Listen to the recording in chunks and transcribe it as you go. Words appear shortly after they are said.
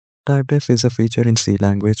Typedef is a feature in C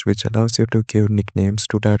language which allows you to give nicknames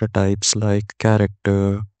to data types like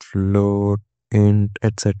character, float, int,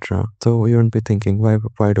 etc. So you won't be thinking,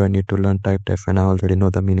 why do I need to learn typedef when I already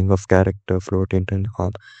know the meaning of character, float, int, and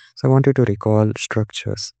all. So I want you to recall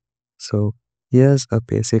structures. So here's a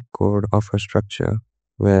basic code of a structure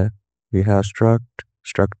where we have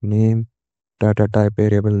struct name, data type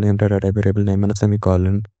variable name, and a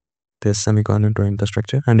semicolon. There's semicolon to end the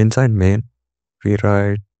structure, and inside main we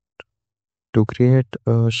write to create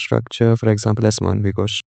a structure. For example, S1, we go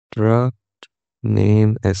struct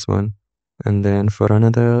name S1, and then for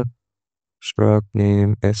another struct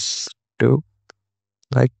name S2,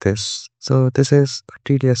 like this. So this is a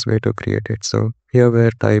tedious way to create it. So here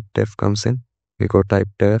where type def comes in, we go type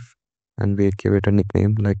def and we give it a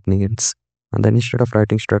nickname like names. And then instead of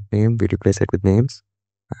writing struct name, we replace it with names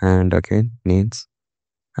and again names.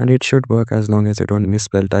 And it should work as long as you don't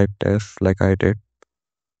misspell type def like I did.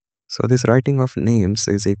 So this writing of names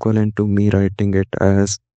is equivalent to me writing it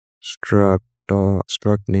as struct or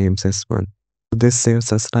struct names S1. This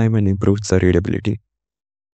saves us time and improves the readability.